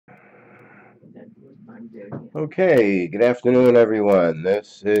Okay, good afternoon, everyone.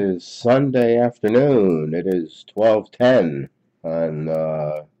 This is Sunday afternoon. It is 12:10 on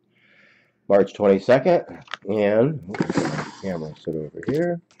March 22nd, and camera sit over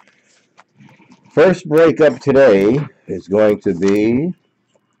here. First breakup today is going to be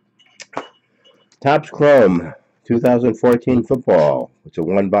Topps Chrome 2014 football. It's a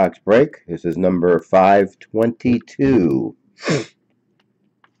one-box break. This is number 522.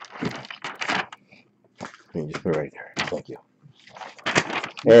 Let me just put it right there. Thank you.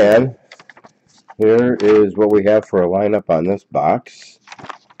 And here is what we have for a lineup on this box.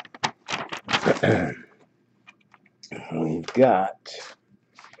 We've got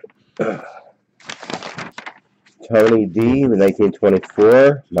Tony D,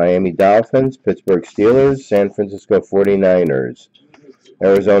 1924, Miami Dolphins, Pittsburgh Steelers, San Francisco 49ers,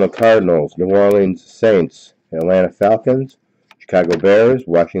 Arizona Cardinals, New Orleans Saints, Atlanta Falcons, Chicago Bears,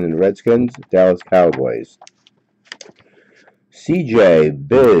 Washington Redskins, Dallas Cowboys. CJ,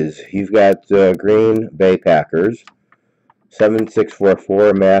 Biz, you've got Green Bay Packers,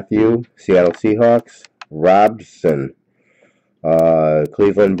 7644, Matthew, Seattle Seahawks, Robson,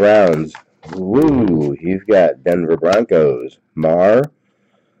 Cleveland Browns. Woo, you've got Denver Broncos, Mar,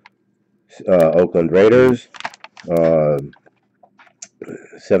 Oakland Raiders,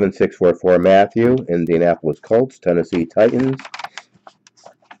 7644 Matthew, Indianapolis Colts, Tennessee Titans,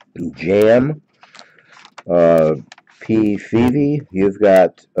 Jam, P. Phoebe, you've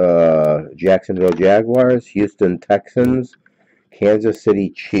got Jacksonville Jaguars, Houston Texans, Kansas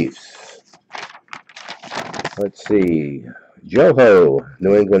City Chiefs. Let's see, Joho,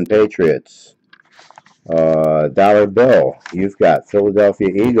 New England Patriots, Dollar Bill, you've got Philadelphia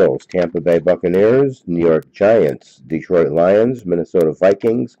Eagles, Tampa Bay Buccaneers, New York Giants, Detroit Lions, Minnesota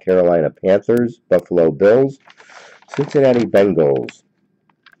Vikings, Carolina Panthers, Buffalo Bills, Cincinnati Bengals.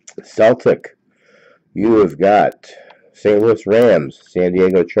 Celtic, you have got St. Louis Rams, San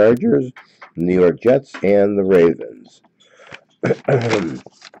Diego Chargers, New York Jets, and the Ravens.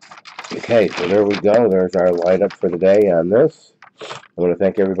 Okay, so there we go. There's our lineup for the day on this. I want to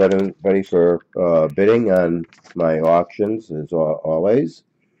thank everybody for bidding on my auctions, as always.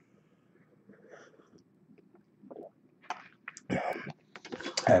 I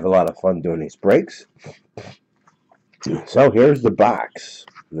have a lot of fun doing these breaks. So here's the box.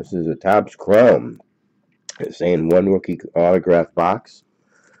 This is a Topps Chrome. It's saying one rookie autograph box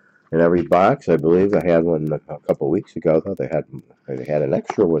in every box. I believe I had one a couple weeks ago, though. They had an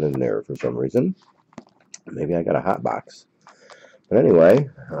extra one in there for some reason. Maybe I got a hot box. But anyway,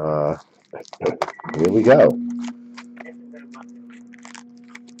 here we go.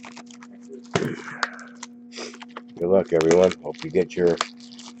 Good luck, everyone. Hope you get your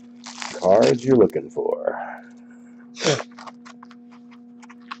cards you're looking for.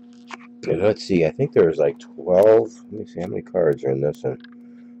 And let's see, I think there's like 12. Let me see how many cards are in this one.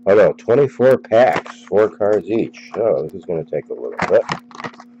 Oh no, 24 packs, 4 cards each. Oh, this is going to take a little bit.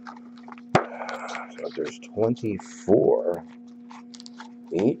 So there's 24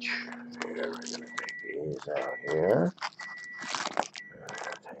 each. And we're going to take these out here.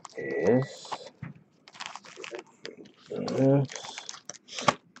 Take this, and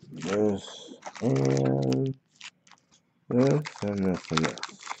this.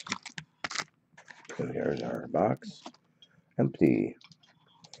 And here's our box. Empty.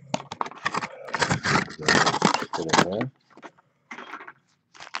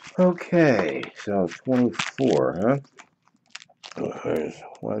 Okay, so 24, huh? There's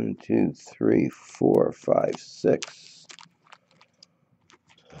 1, 2, 3, 4, 5, 6.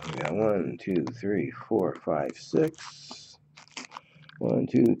 We got 1, 2, 3, 4, 5, 6. 1,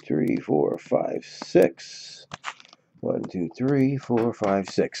 2, 3, 4, 5, 6. 1, 2, 3, 4, 5,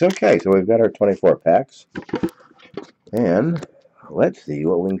 6. Okay, so we've got our 24 packs. And let's see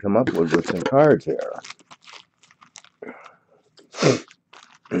what we can come up with some cards here.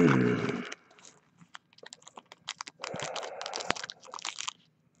 Bring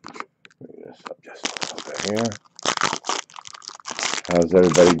this up just over here. How's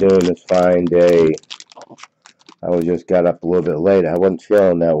everybody doing this fine day? I just got up a little bit late. I wasn't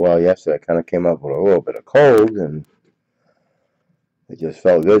feeling that well yesterday. I kind of came up with a little bit of cold, and it just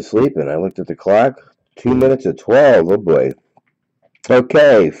felt good sleeping. I looked at the clock, 2 minutes of 12. Oh boy.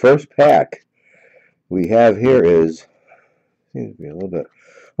 Okay, first pack we have here is, seems to be a little bit,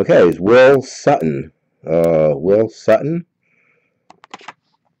 okay, is Will Sutton. Will Sutton.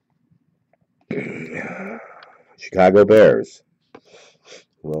 Chicago Bears.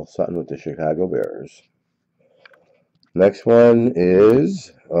 Will Sutton with the Chicago Bears. Next one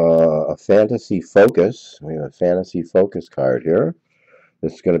is a Fantasy Focus. We have a Fantasy Focus card here.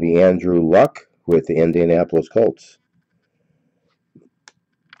 This is going to be Andrew Luck, with the Indianapolis Colts.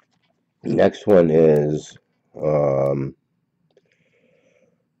 Next one is a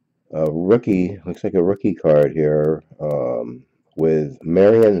rookie. Looks like a rookie card here with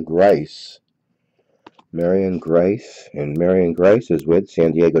Marion Grice. Marion Grice, and Marion Grice is with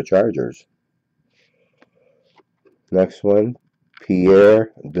San Diego Chargers. Next one,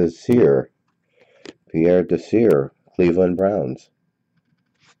 Pierre Desir. Pierre Desir, Cleveland Browns.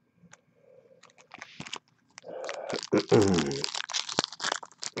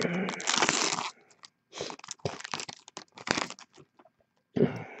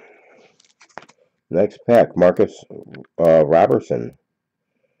 Next pack, Marcus Robertson.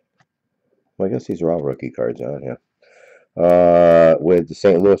 Well, I guess these are all rookie cards out here. With the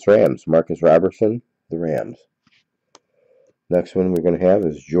St. Louis Rams, Marcus Robertson, the Rams. Next one we're going to have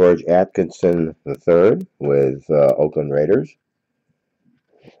is George Atkinson III with Oakland Raiders.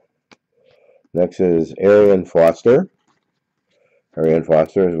 Next is Arian Foster. Arian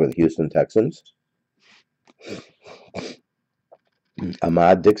Foster is with Houston Texans.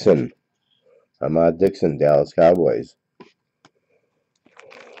 Ahmad Dixon. Ahmad Dixon, Dallas Cowboys.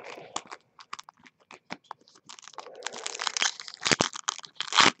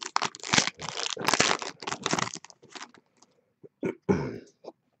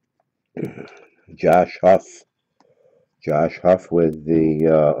 Josh Huff. Josh Huff with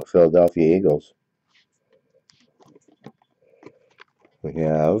the Philadelphia Eagles. We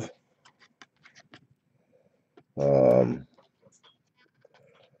have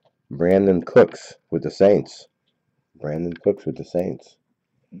Brandon Cooks with the Saints. Brandon Cooks with the Saints.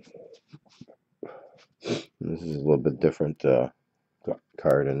 This is a little bit different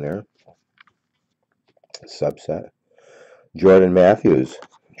card in there. Subset. Jordan Matthews.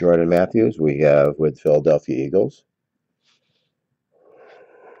 Jordan Matthews we have with Philadelphia Eagles.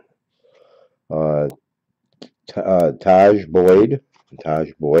 Taj Boyd.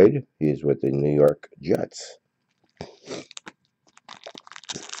 Taj Boyd. He's with the New York Jets.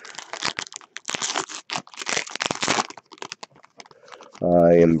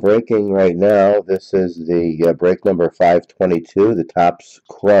 I am breaking right now. This is the break number 522, the Topps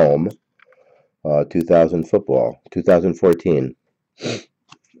Chrome 2014.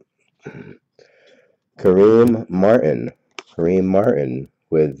 Kareem Martin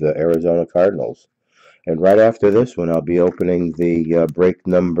with the Arizona Cardinals. And right after this one, I'll be opening the break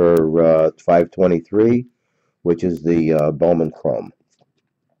number 523, which is the Bowman Chrome.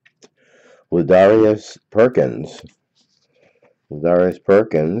 Ladarius Perkins. Ladarius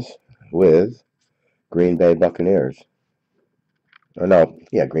Perkins with Green Bay Buccaneers. Or no,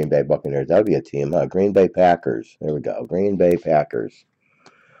 yeah, Green Bay Buccaneers. That would be a team, huh? Green Bay Packers. There we go. Green Bay Packers.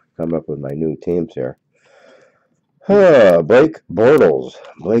 Come up with my new teams here. Blake Bortles.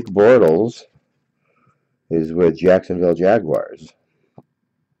 Blake Bortles is with Jacksonville Jaguars.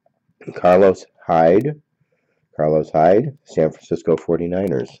 Carlos Hyde. Carlos Hyde, San Francisco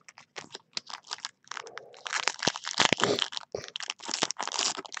 49ers.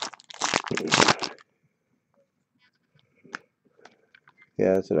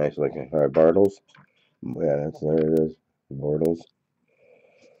 Yeah, that's a nice looking. All right, Bartles. Yeah, there it is. Bortles.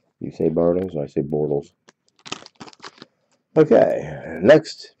 You say Bartles, I say Bortles. Okay,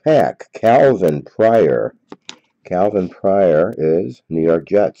 next pack. Calvin Pryor. Calvin Pryor is New York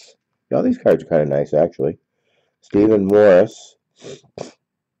Jets. Yeah, all these cards are kind of nice, actually. Stephen Morris.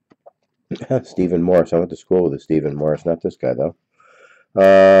 Stephen Morris. I went to school with a Stephen Morris. Not this guy, though.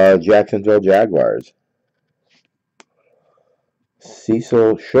 Jacksonville Jaguars.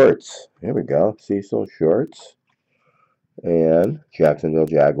 Cecil Shorts. Here we go. Cecil Shorts. And Jacksonville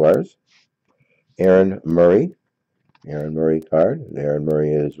Jaguars. Aaron Murray. Aaron Murray card. Aaron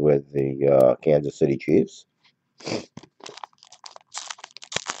Murray is with the Kansas City Chiefs.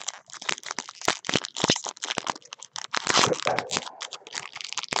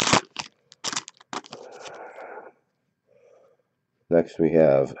 Next we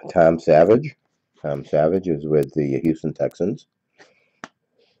have Tom Savage. Tom Savage is with the Houston Texans.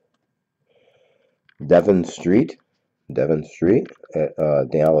 Devin Street. Devin Street at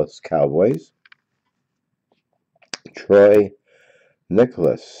Dallas Cowboys. Troy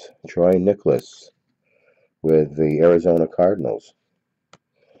Nicholas. Troy Nicholas with the Arizona Cardinals.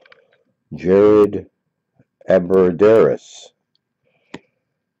 Jared Abbrederis.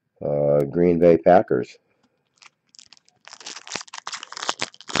 Green Bay Packers.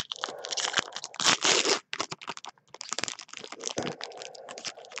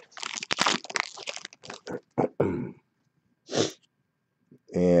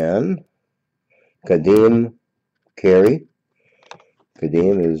 And Kadeem Carey.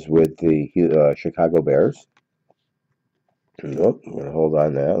 Kadeem is with the Chicago Bears. Nope, I'm going to hold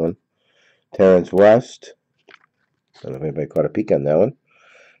on to that one. Terrence West. I don't know if anybody caught a peek on that one.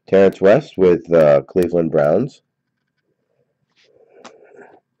 Terrence West with Cleveland Browns.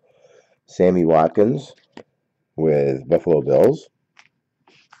 Sammy Watkins with Buffalo Bills.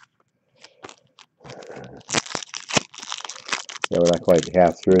 Yeah, we're not quite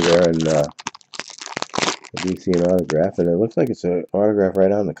half through there, and a DC autograph, and it looks like it's an autograph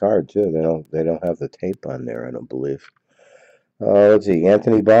right on the card too. They don't have the tape on there, I don't believe. Let's see,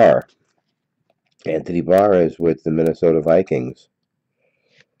 Anthony Barr. Anthony Barr is with the Minnesota Vikings.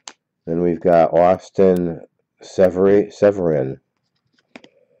 Then we've got Austin Severin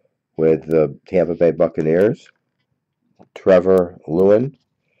with the Tampa Bay Buccaneers. Trevor Lewin.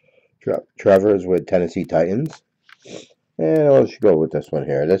 Trevor's with Tennessee Titans. And let's go with this one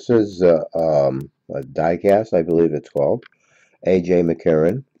here. This is a diecast, I believe it's called. A.J.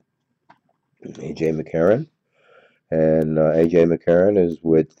 McCarron. A.J. McCarron. And A.J. McCarron is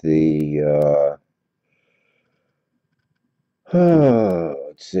with the...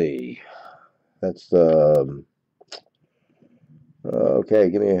 let's see. That's the... okay,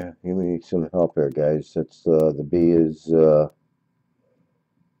 give me some help here, guys. That's the B is...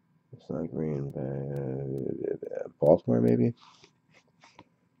 it's not Green Bay. Baltimore, maybe?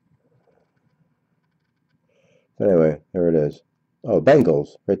 Anyway, there it is. Oh,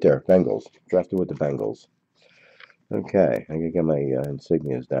 Bengals, right there. Bengals. Drafted with the Bengals. Okay, I can get my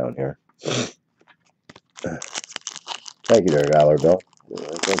insignias down here. Thank you there, dollar bill.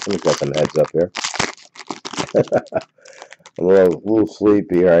 Let me get some heads up here. I'm a little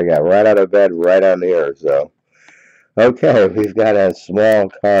sleepy here. I got right out of bed, right on the air. So, okay, we've got a small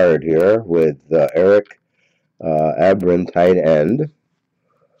card here with Eric Ebron, tight end,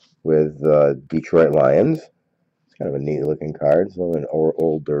 with Detroit Lions. It's kind of a neat looking card, so an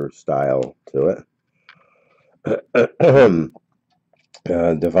older style to it.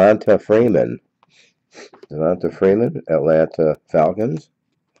 Devonta Freeman. Devonta Freeman, Atlanta Falcons.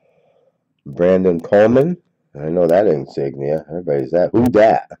 Brandon Coleman. I know that insignia. Everybody's that. Who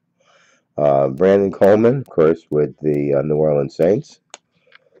dat? Brandon Coleman, of course, with the New Orleans Saints.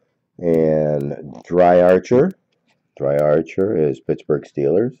 And Dry Archer. Dry Archer is Pittsburgh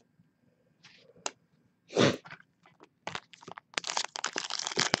Steelers.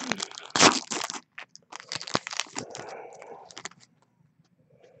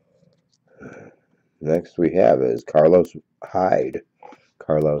 Next we have is Carlos Hyde.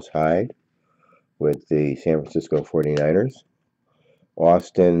 Carlos Hyde with the San Francisco 49ers.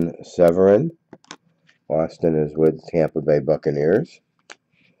 Austin Severin. Austin is with Tampa Bay Buccaneers.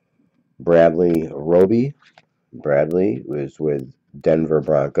 Bradley Roby. Bradley is with Denver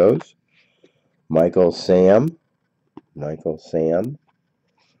Broncos. Michael Sam. Michael Sam.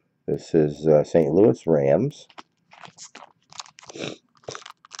 This is St. Louis Rams.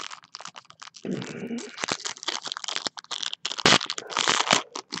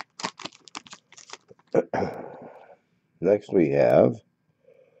 Next we have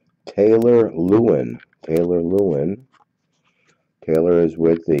Taylor Lewin. Taylor Lewin. Taylor is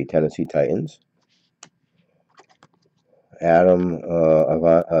with the Tennessee Titans.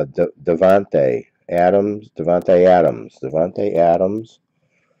 Davante Adams.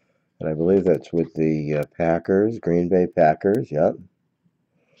 And I believe that's with the Packers, Green Bay Packers, yep.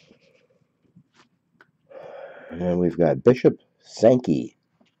 And we've got Bishop Sankey.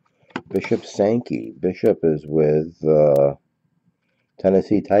 Bishop Sankey. Bishop is with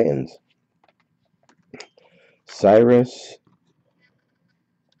Tennessee Titans. Cyrus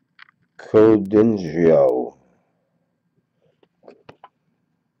Codingio.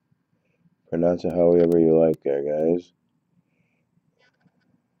 Pronounce it however you like there, guys.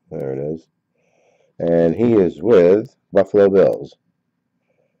 There it is. And he is with Buffalo Bills.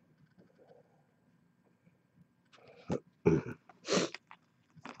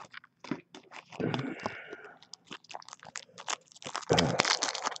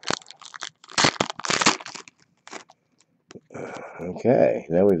 Okay,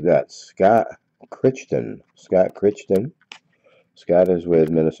 now we've got Scott Crichton. Scott Crichton. Scott is with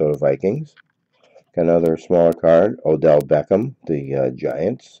Minnesota Vikings. Got another smaller card, Odell Beckham, the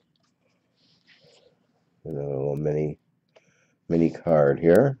Giants. Another little mini card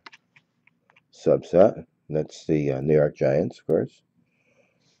here. Subset. That's the New York Giants, of course.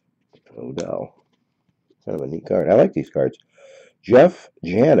 Odell. Kind of a neat card. I like these cards. Jeff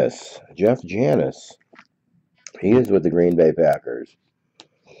Janis. Jeff Janis. He is with the Green Bay Packers.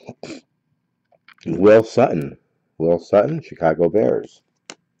 Will Sutton. Will Sutton, Chicago Bears.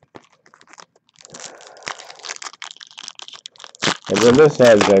 And when this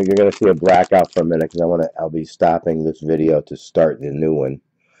ends, you're going to see a blackout for a minute because I'll be stopping this video to start the new one.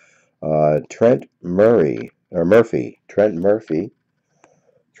 Trent Murphy. Trent Murphy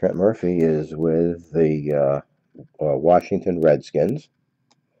is with the Washington Redskins.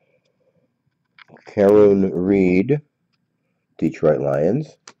 Karoon Reed, Detroit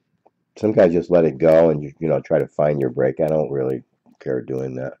Lions. Some guys just let it go and try to find your break. I don't really care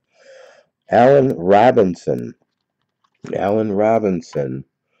doing that. Allen Robinson,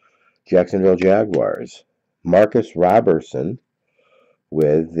 Jacksonville Jaguars. Marcus Robertson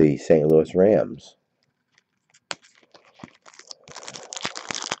with the St. Louis Rams.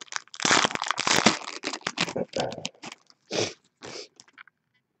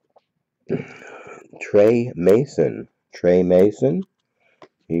 Trey Mason,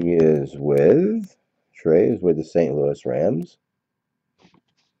 he is with the St. Louis Rams.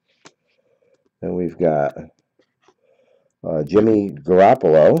 And we've got Jimmy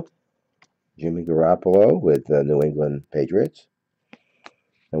Garoppolo with the New England Patriots.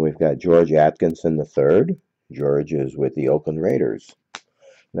 And we've got George Atkinson III. George is with the Oakland Raiders.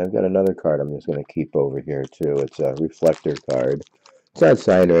 And I've got another card I'm just going to keep over here too. It's a reflector card. It's not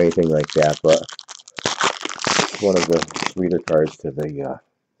signed or anything like that, but it's one of the sweeter cards to the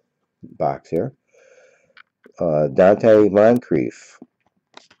box here. Donte Moncrief.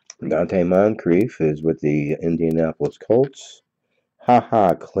 Donte Moncrief is with the Indianapolis Colts.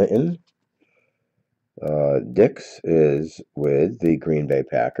 HaHa Clinton. Dix is with the Green Bay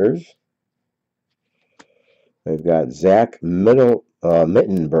Packers. We've got Zach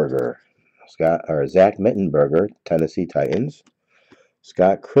Mittenberger. Zach Mittenberger, Tennessee Titans.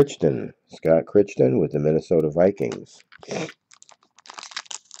 Scott Crichton with the Minnesota Vikings.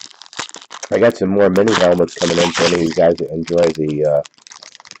 I got some more mini helmets coming in for any of you guys that enjoy the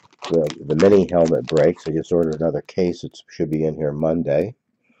mini helmet breaks. I just ordered another case. It should be in here Monday.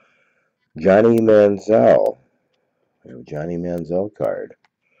 Johnny Manziel. We have a Johnny Manziel card.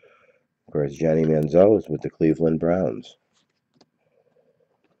 Of course, Johnny Manziel is with the Cleveland Browns.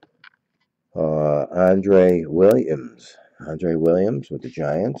 Andre Williams with the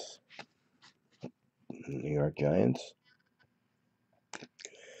Giants. New York Giants.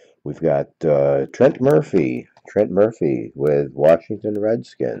 We've got Trent Murphy with Washington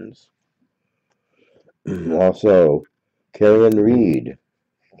Redskins. Also, Karoon Reed.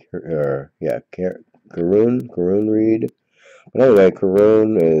 Karoon Reed. But anyway,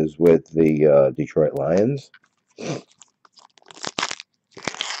 Karoon is with the Detroit Lions. In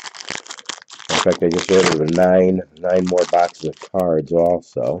fact, I just ordered nine more boxes of cards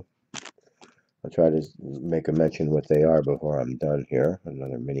also. I'll try to make a mention what they are before I'm done here.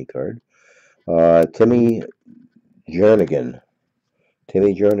 Another mini card. Timmy Jernigan,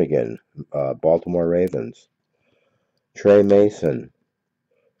 Baltimore Ravens. Trey Mason,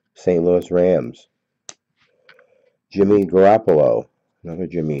 St. Louis Rams. Jimmy Garoppolo, another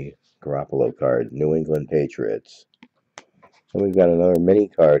Jimmy Garoppolo card, New England Patriots. And we've got another mini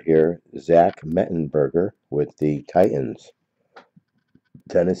card here, Zach Mettenberger with the Titans.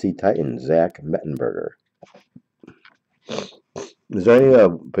 Tennessee Titans, Zach Mettenberger. Is there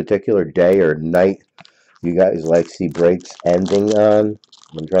any particular day or night you guys like to see breaks ending on?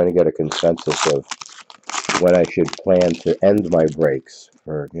 I'm trying to get a consensus of when I should plan to end my breaks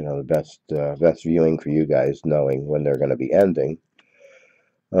for the best viewing for you guys, knowing when they're going to be ending.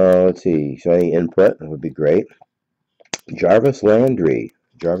 Let's see. So any input would be great. Jarvis Landry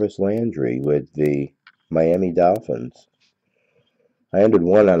with the Miami Dolphins. I ended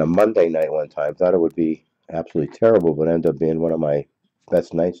one on a Monday night one time. Thought it would be absolutely terrible, but ended up being one of my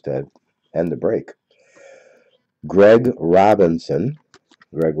best nights to end the break. Greg Robinson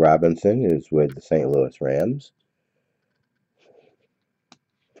is with the St. Louis Rams.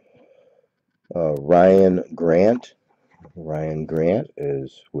 Ryan Grant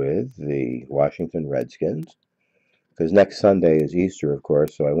is with the Washington Redskins. Because next Sunday is Easter, of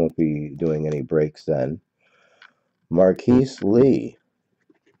course, so I won't be doing any breaks then. Marquise Lee.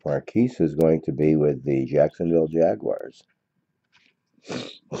 Marquise is going to be with the Jacksonville Jaguars.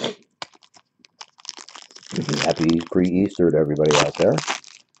 Happy pre-Easter to everybody out there.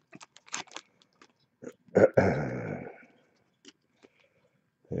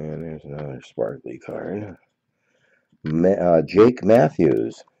 And there's another sparkly card. Jake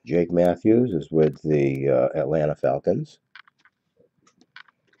Matthews. Jake Matthews is with the Atlanta Falcons.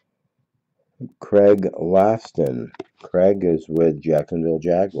 Craig Lofton. Craig is with Jacksonville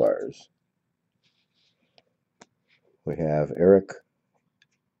Jaguars. We have Eric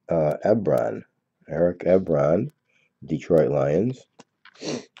Ebron. Detroit Lions.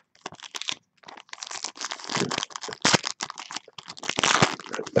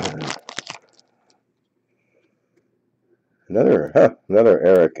 Another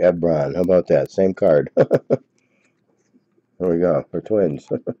Eric Ebron. How about that? Same card. There we go. They're twins.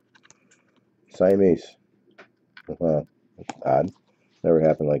 Siamese. Odd. Never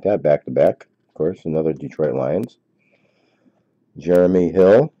happened like that. Back to back. Of course, another Detroit Lions. Jeremy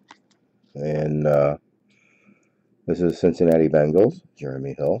Hill. And this is Cincinnati Bengals.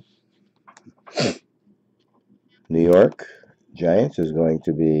 Jeremy Hill. New York Giants is going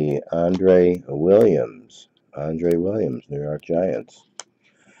to be Andre Williams. Andre Williams, New York Giants.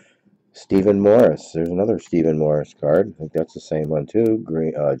 Stephen Morris. There's another Stephen Morris card. I think that's the same one too.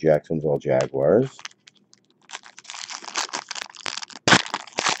 Jacksonville Jaguars.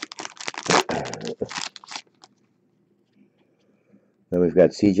 Then we've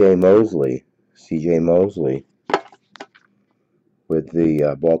got C.J. Mosley. C.J. Mosley with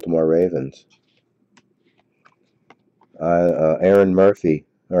the Baltimore Ravens. Aaron Murray.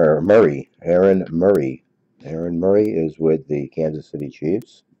 Aaron Murray. Aaron Murray is with the Kansas City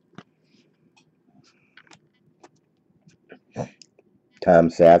Chiefs.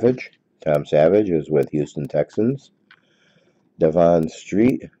 Tom Savage. Tom Savage is with Houston Texans. Devon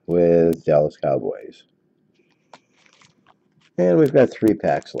Street with Dallas Cowboys. And we've got 3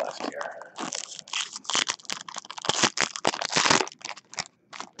 packs left here.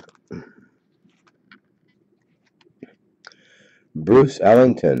 Bruce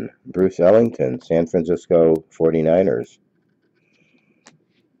Ellington. Bruce Ellington, San Francisco 49ers.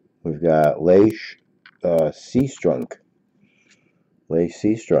 We've got Leish Seastrunk. Leish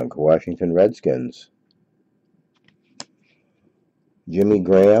Seastrunk, Washington Redskins. Jimmy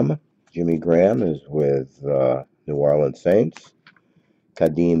Graham. Jimmy Graham is with New Orleans Saints.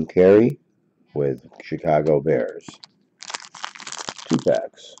 Kadeem Carey with Chicago Bears. 2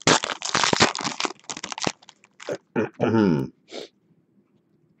 packs.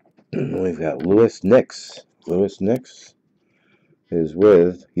 We've got Louis Nix. Louis Nix is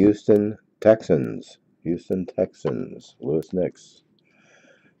with Houston Texans. Houston Texans. Louis Nix.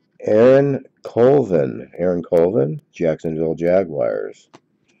 Aaron Colvin. Aaron Colvin, Jacksonville Jaguars.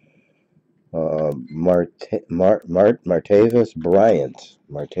 Martavis Bryant.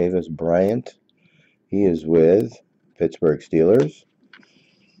 Martavis Bryant. He is with Pittsburgh Steelers.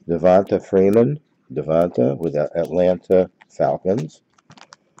 Devonta Freeman. Devonta with Atlanta Falcons.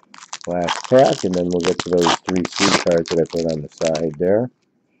 Last pack, and then we'll get to those 3 C cards that I put on the side there.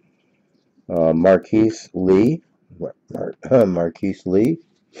 Marquise Lee. Marquise Lee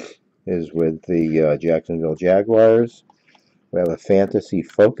is with the Jacksonville Jaguars. We have a fantasy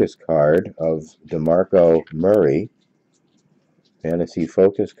focus card of DeMarco Murray. Fantasy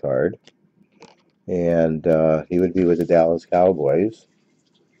focus card. And he would be with the Dallas Cowboys.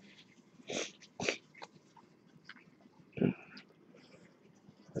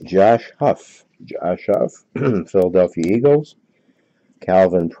 Josh Huff. Josh Huff, Philadelphia Eagles.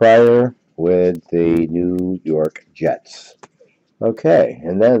 Calvin Pryor with the New York Jets. Okay,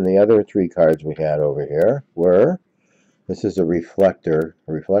 and then the other 3 cards we had over here were, this is a reflector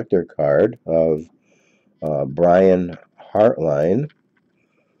card of Brian Hartline.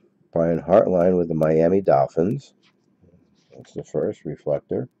 Brian Hartline with the Miami Dolphins. That's the first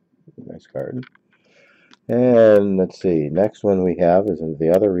reflector. Nice card. And let's see, next one we have is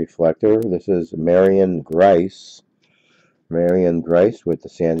the other reflector. This is Marion Grice. Marion Grice with the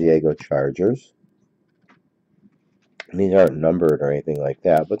San Diego Chargers. These aren't numbered or anything like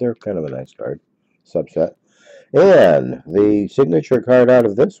that, but they're kind of a nice card. Subset. And the signature card out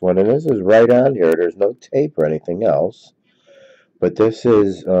of this one, and this is right on here. There's no tape or anything else. But this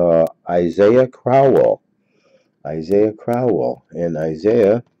is Isaiah Crowell. Isaiah Crowell. And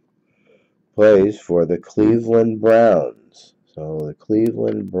Isaiah plays for the Cleveland Browns. So the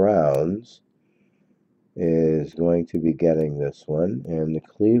Cleveland Browns is going to be getting this one. And the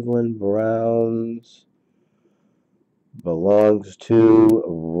Cleveland Browns belongs to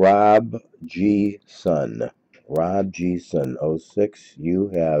Rob G. Sun. Rob G. Sun, 06. You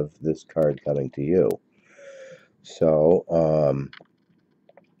have this card coming to you. So,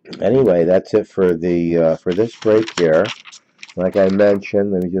 anyway, that's it for the for this break here. Like I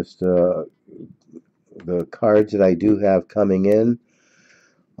mentioned, let me just the cards that I do have coming in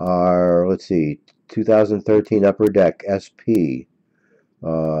are, let's see, 2013 Upper Deck SP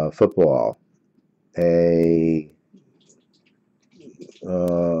football, let's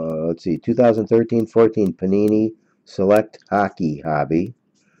see, 2013-14 Panini Select Hockey Hobby,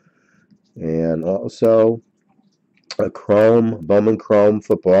 and also a Bowman Chrome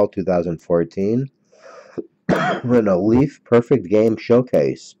Football 2014, and a Leaf Perfect Game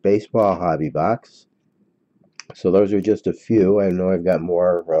Showcase Baseball Hobby Box, So those are just a few. I know I've got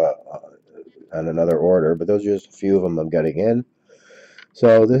more on another order, but those are just a few of them I'm getting in.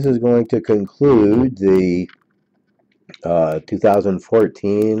 So this is going to conclude the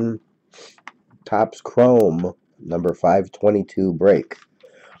 2014 Topps Chrome number 522 break.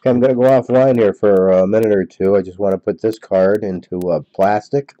 Okay, I'm going to go offline here for a minute or two. I just want to put this card into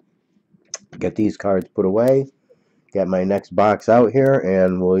plastic, get these cards put away, get my next box out here,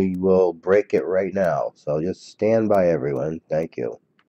 and we will break it right now. So just stand by, everyone. Thank you.